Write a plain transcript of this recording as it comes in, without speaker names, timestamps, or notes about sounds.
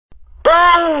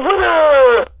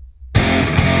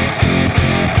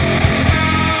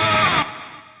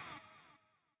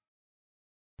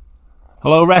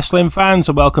Hello wrestling fans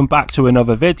and welcome back to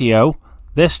another video.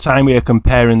 This time we are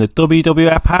comparing the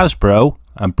WWF Hasbro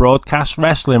and Broadcast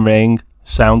Wrestling Ring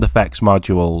sound effects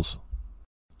modules.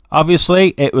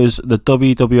 Obviously it was the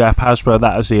WWF Hasbro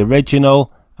that is the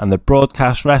original, and the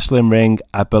Broadcast Wrestling Ring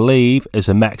I believe is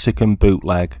a Mexican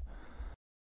bootleg.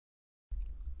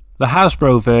 The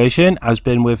Hasbro version has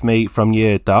been with me from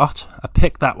year dot. I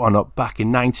picked that one up back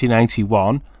in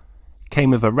 1991. Came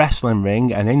with a wrestling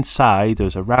ring, and inside there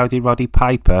was a Rowdy Roddy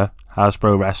Piper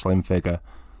Hasbro wrestling figure.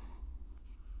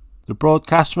 The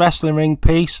Broadcast Wrestling Ring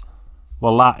piece,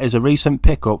 well, that is a recent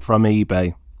pickup from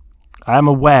eBay. I am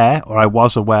aware, or I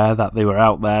was aware, that they were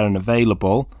out there and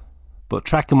available, but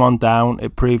tracking one down,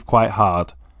 it proved quite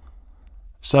hard.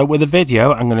 So with the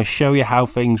video, I'm going to show you how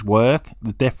things work,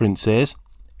 the differences,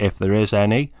 if there is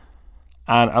any,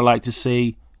 and I'd like to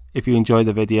see if you enjoy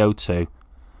the video too.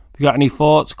 If you got any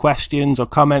thoughts, questions or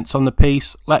comments on the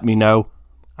piece, let me know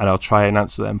and I'll try and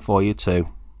answer them for you too.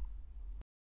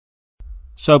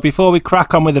 So before we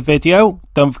crack on with the video,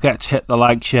 don't forget to hit the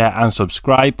like, share and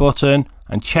subscribe button,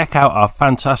 and check out our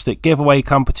fantastic giveaway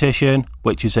competition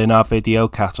which is in our video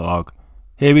catalogue.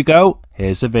 Here we go,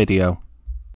 here's the video.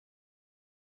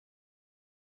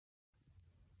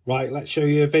 Right, let's show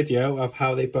you a video of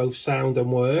how they both sound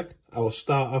and work. I will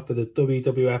start off with the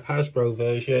WWF Hasbro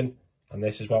version. And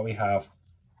this is what we have.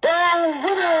 Break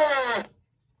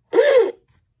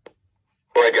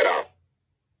it up.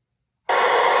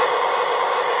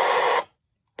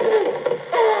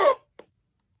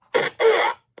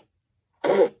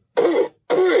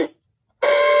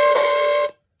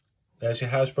 There's your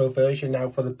Hasbro version. Now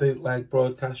for the bootleg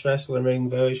Broadcast Wrestling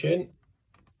Ring version.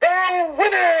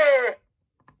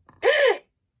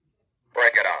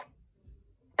 Break it up.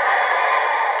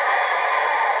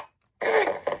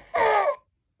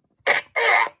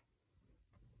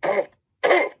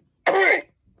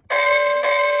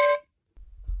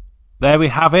 There we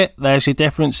have it, there's your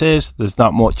differences. There's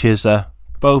not much, is there?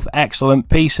 Both excellent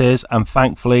pieces and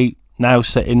thankfully now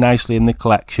sitting nicely in the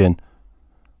collection.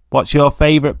 What's your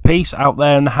favourite piece out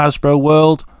there in the Hasbro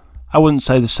world? I wouldn't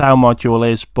say the sound module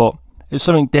is, but it's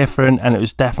something different and it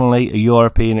was definitely a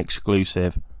European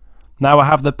exclusive. Now I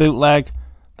have the bootleg,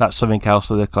 that's something else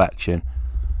to the collection.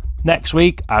 Next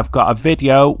week I've got a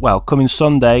video, well, coming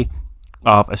Sunday,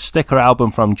 of a sticker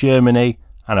album from Germany,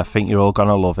 and I think you're all going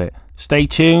to love it. Stay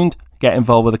tuned, get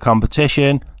involved with the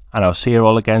competition, and I'll see you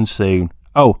all again soon.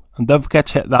 Oh, and don't forget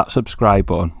to hit that subscribe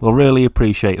button. We'll really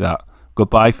appreciate that.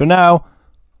 Goodbye for now.